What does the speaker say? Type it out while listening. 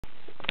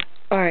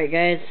Alright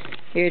guys,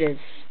 here it is.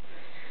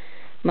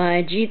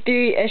 My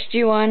G3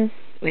 sg1,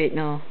 wait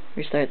no,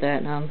 restart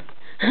that now.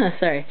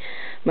 Sorry.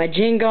 My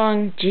Jing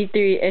Gong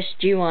G3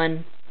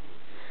 sg1.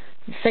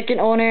 Second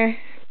owner,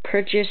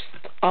 purchased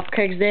off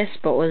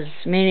Craigslist, but was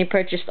mainly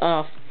purchased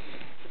off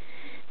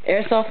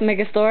Airsoft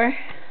Megastore.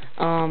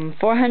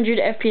 400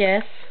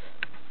 FPS.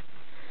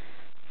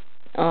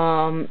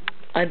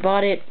 I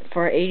bought it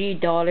for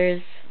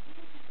 $80.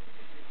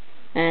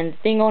 And the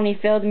thing only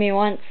failed me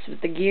once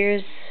with the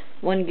gears.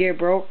 One gear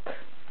broke.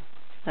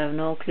 I have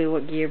no clue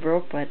what gear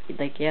broke, but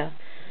like yeah.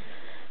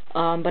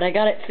 But I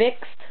got it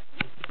fixed.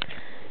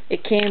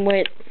 It came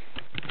with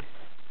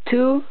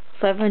two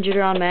 500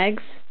 round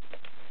mags.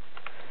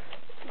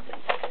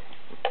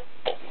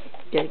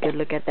 Get a good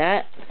look at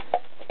that.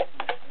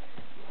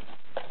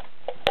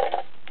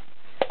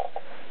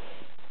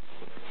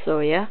 So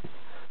yeah.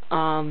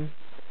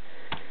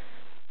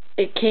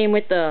 It came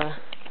with the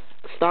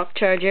stock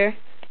charger,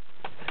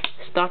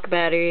 stock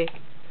battery,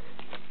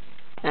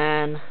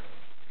 and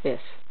this.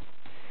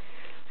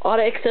 All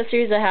the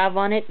accessories I have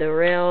on it, the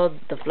rail,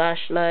 the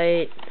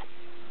flashlight,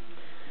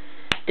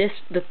 this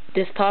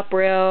top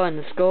rail and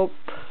the scope,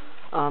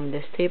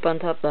 this tape on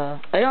top,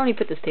 I only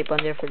put this tape on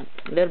there for a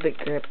little bit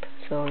grip,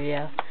 so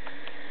yeah.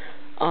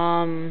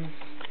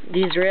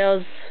 These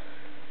rails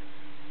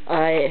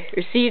I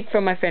received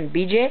from my friend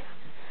BJ.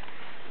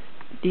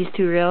 These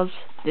two rails,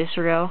 this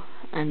rail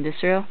and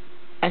this rail.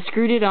 I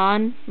screwed it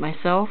on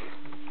myself,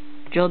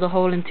 drilled a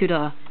hole into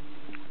the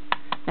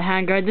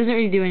handguard. Doesn't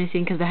really do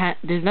anything because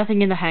there's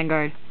nothing in the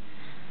handguard,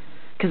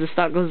 because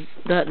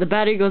the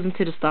battery goes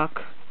into the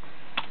stock.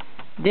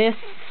 This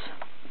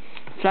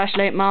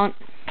flashlight mount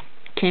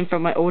came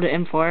from my old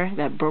M4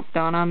 that broke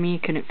down on me.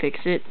 Couldn't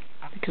fix it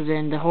because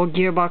then the whole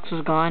gearbox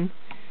was gone.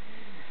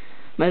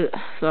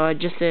 So I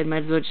just said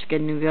might as well just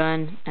get a new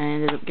gun, and I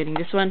ended up getting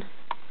this one.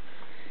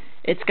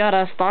 It's got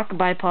a stock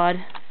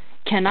bipod.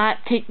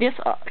 Cannot take this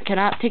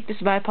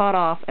bipod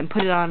off and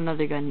put it on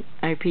another gun.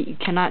 I repeat, you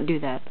cannot do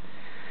that.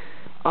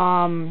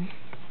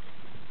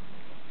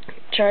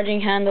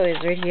 Charging handle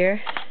is right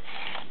here.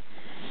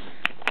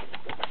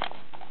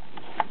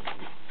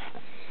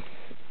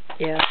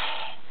 Yeah.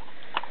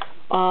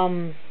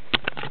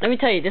 Let me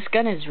tell you, this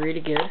gun is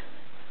really good.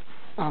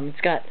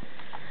 It's got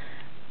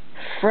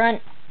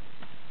front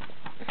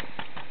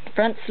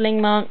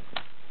sling mount,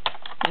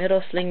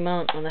 middle sling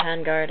mount on the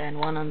handguard, and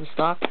one on the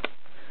stock.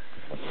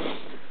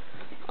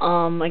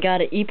 I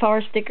got an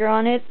e-power sticker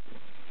on it.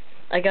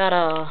 I got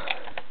a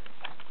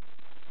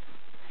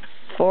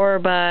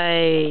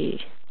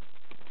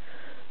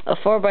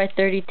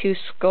 4x32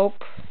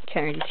 scope.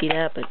 Can't really see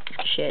that, but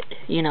shit,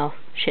 you know,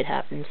 shit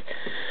happens.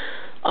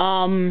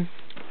 I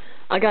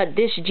got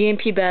this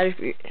GMP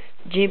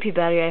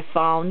battery I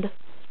found.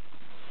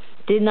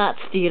 Did not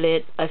steal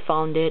it. I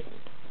found it.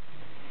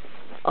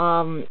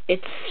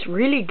 It's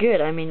really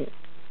good. I mean,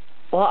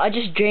 well, I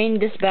just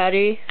drained this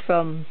battery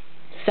from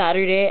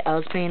Saturday. I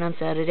was playing on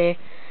Saturday.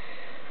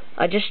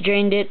 I just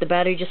drained it. The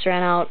battery just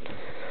ran out.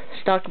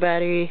 Stock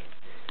battery.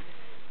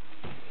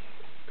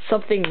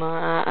 Something,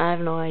 I have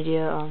no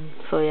idea.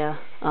 So yeah.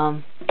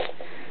 So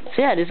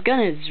yeah, this gun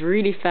is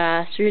really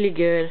fast, really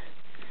good.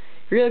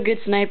 Real good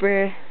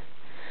sniper.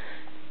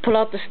 Pull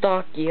out the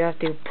stock. You have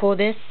to pull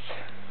this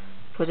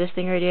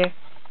thing right here.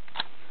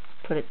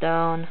 Put it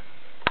down.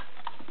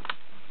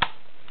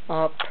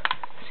 Up.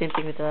 Same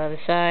thing with the other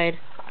side.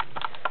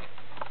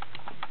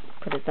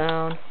 Put it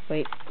down.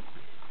 Wait.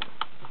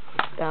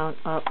 Down.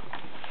 Up.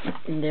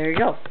 And there you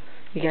go.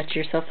 You got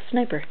yourself a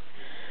sniper.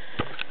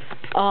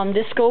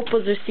 This scope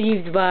was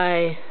received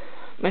by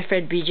my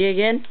friend BJ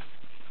again.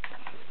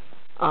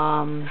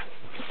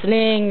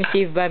 Sling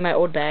received by my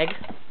old bag.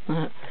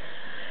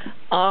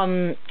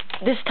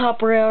 This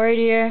top rail right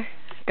here,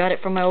 got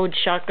it from my old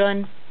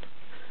shotgun.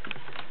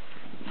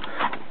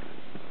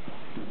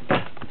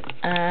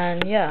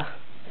 And yeah,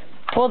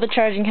 pull the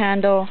charging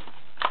handle.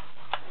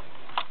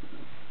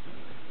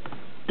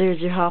 There's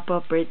your hop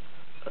up right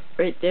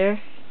there,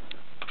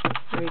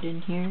 right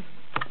in here.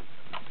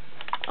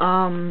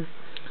 I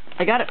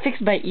got it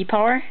fixed by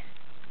e-power.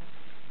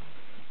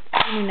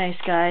 Really nice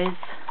guys.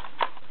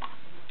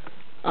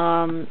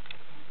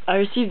 I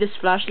received this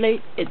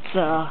flashlight. It's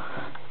a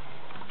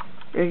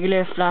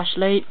regular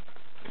flashlight,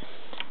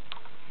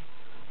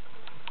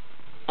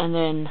 and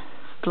then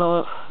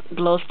glow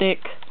stick,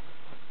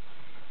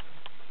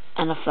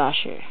 and a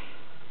flasher.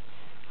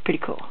 Pretty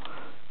cool.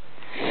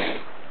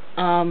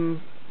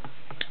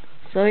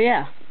 So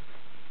yeah,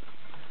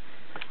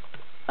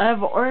 I have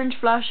an orange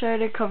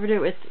flashlight. I covered it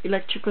with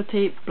electrical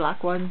tape,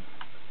 black one.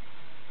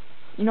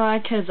 You know,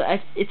 because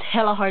it's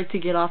hella hard to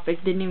get off. I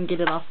didn't even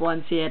get it off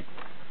once yet.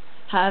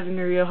 Having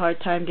a real hard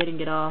time getting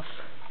it off.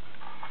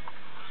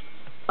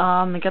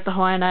 I got the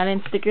Hawaiian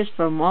Island stickers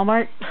from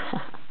Walmart.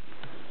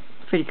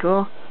 Pretty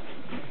cool.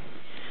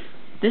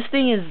 This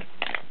thing is,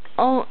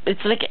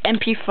 it's like an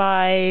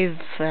MP5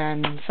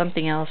 and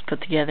something else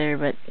put together,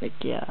 but like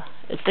yeah,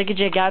 it's like a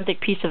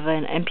gigantic piece of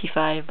an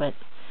MP5, but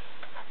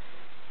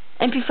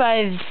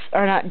MP5s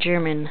are not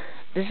German.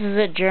 This is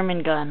a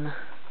German gun.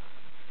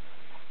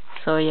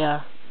 So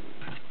yeah.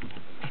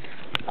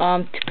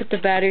 To put the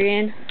battery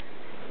in,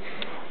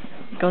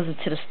 it goes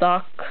into the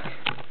stock.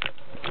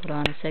 Hold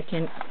on a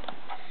second.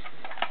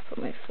 Put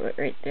my foot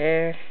right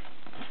there.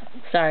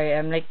 Sorry,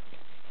 I'm like,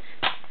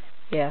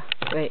 yeah,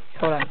 wait,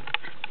 hold on.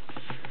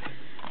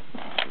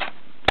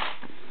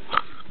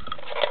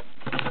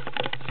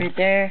 Right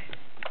there.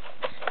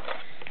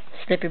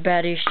 Slip your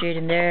battery straight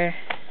in there.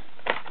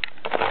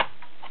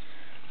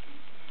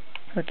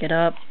 Hook it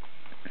up.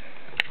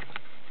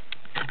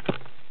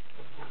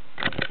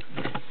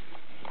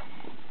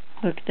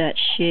 Hook that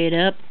shit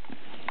up.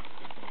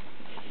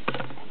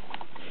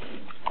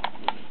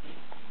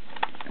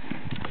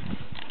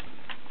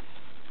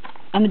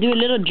 I'm gonna do a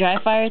little dry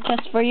fire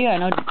test for you. I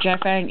know dry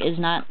firing is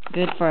not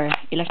good for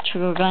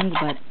electrical guns,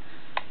 but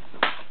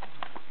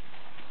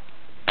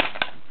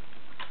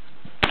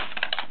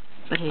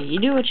hey, you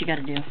do what you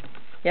gotta do.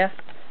 Yeah?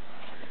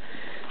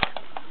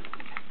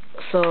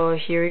 So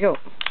here we go.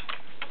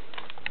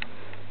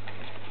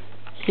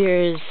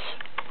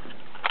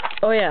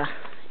 Oh yeah,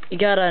 you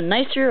got a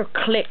nice little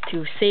click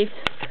to safe,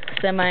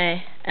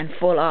 semi, and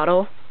full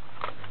auto.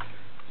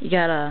 You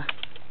got a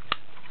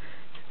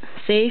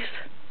safe.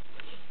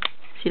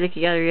 See, look,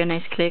 you got a real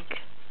nice click,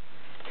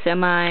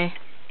 semi,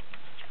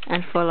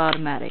 and full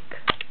automatic.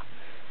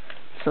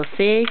 So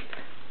safe,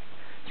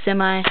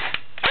 semi,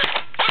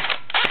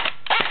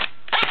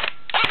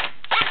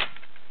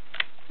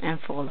 and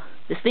full.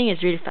 This thing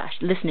is really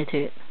fast. Listen to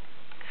it.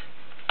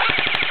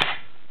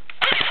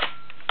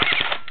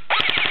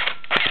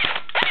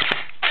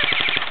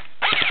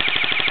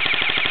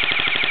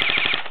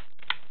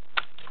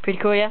 Pretty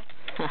cool, yeah?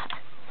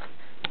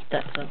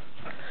 That's so.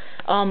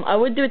 I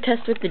would do a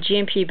test with the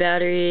GMP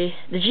battery.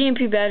 The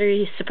GMP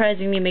battery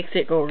surprisingly makes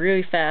it go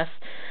really fast.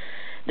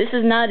 This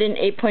is not an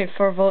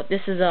 8.4 volt.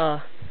 This is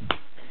a.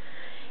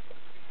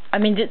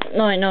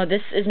 No,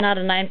 this is not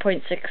a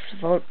 9.6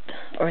 volt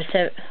or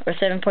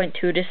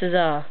 7.2. This is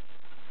a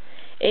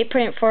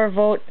 8.4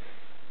 volt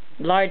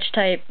large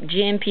type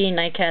GMP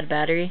NiCad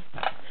battery.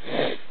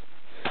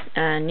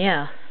 And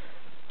yeah,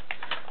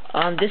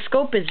 this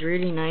scope is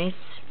really nice.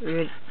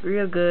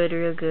 Real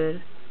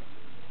good.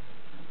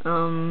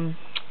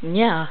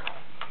 Yeah.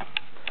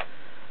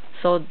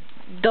 So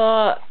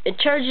it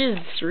charges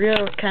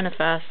real kind of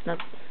fast,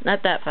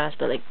 not that fast,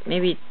 but like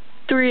maybe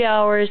 3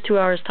 hours, 2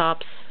 hours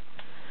tops.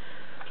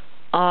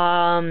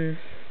 All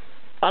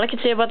I can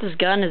say about this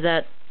gun is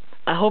that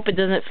I hope it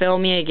doesn't fail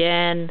me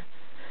again.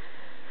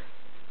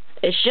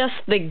 It's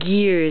just the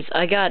gears.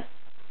 I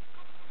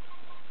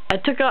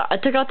took out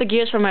the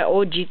gears from my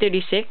old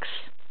G36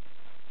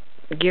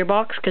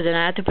 gearbox, because then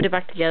I had to put it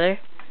back together.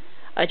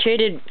 I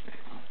traded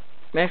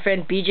my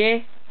friend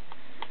BJ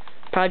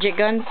Project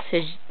Guns,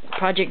 his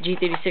Project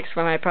G36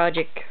 for my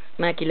Project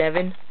Mac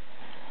 11.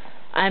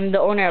 I'm the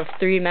owner of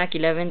 3 Mac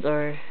 11s,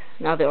 or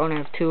now the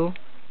owner of 2.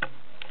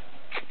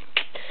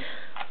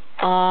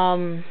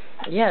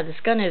 Yeah, this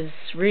gun is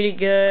really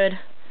good.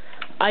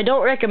 I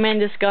don't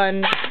recommend this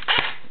gun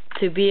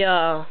to be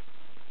a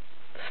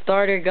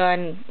starter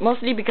gun,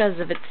 mostly because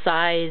of its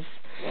size.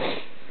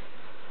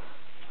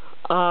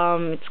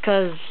 It's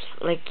cause,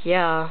 like,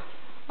 yeah,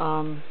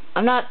 I'm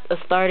not a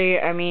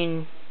starter. I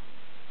mean,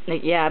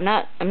 like, yeah, I'm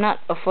not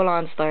a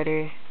full-on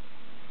starter.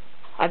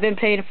 I've been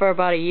playing for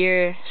about a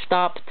year,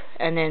 stopped,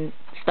 and then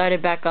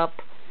started back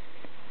up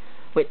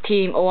with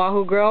Team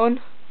Oahu Grown.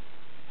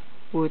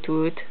 Woot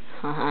woot.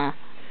 Haha.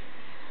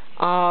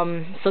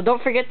 So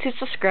don't forget to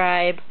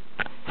subscribe.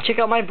 Check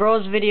out my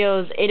bros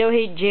videos.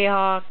 808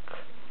 Jayhawk.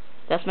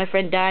 That's my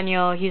friend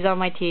Daniel. He's on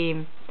my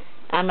team.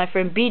 And my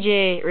friend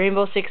BJ,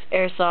 Rainbow Six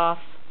Airsoft.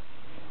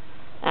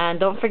 And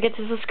don't forget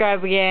to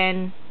subscribe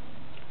again.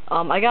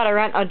 I got a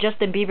rant on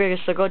Justin Bieber,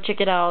 so go check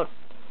it out.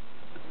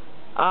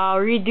 I'll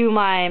redo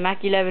my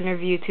Mac 11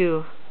 review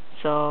too.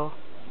 So,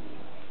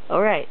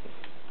 alright.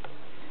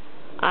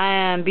 I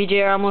am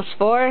BJ Ramos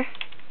 4,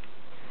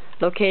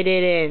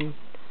 located in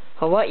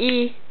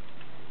Hawaii,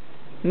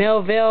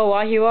 Millville,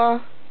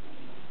 Wahiawa.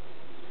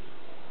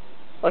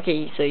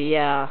 Okay, so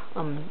yeah,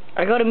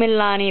 I go to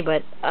Mililani,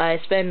 but I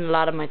spend a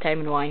lot of my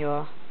time in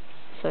Wahiawa.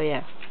 So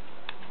yeah.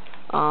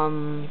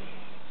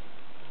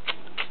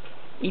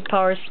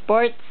 E-Power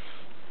Sports.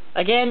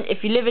 Again,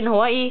 if you live in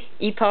Hawaii,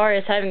 E-Power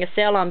is having a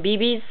sale on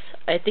BBs.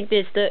 I think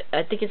it's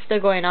still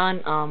going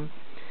on.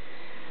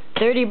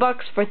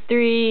 $30 for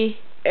 3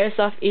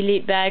 Airsoft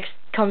Elite bags.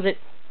 Comes with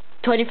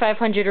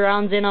 2,500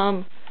 rounds in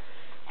them.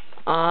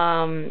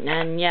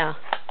 And yeah,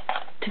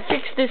 to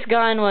fix this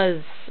gun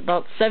was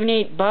about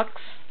 $78.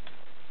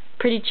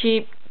 Pretty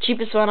cheap.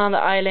 Cheapest one on the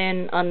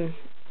island on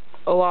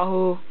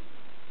Oahu.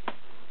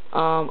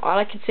 All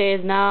I can say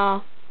is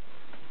now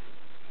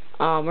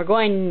we're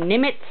going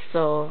Nimitz,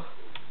 so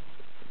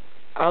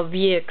you'll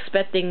be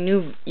expecting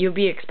new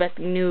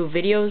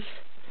videos.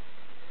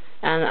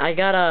 And I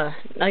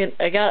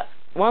got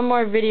one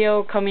more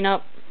video coming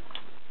up,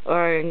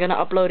 or I'm gonna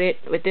upload it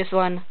with this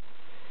one.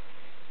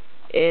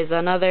 Is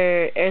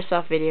another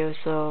airsoft video,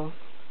 so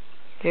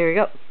here we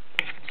go.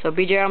 So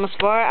BJ Ramos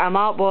 4, I'm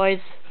out,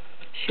 boys.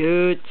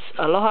 Shoots.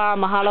 Aloha,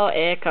 mahalo,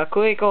 e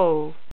kakuiko.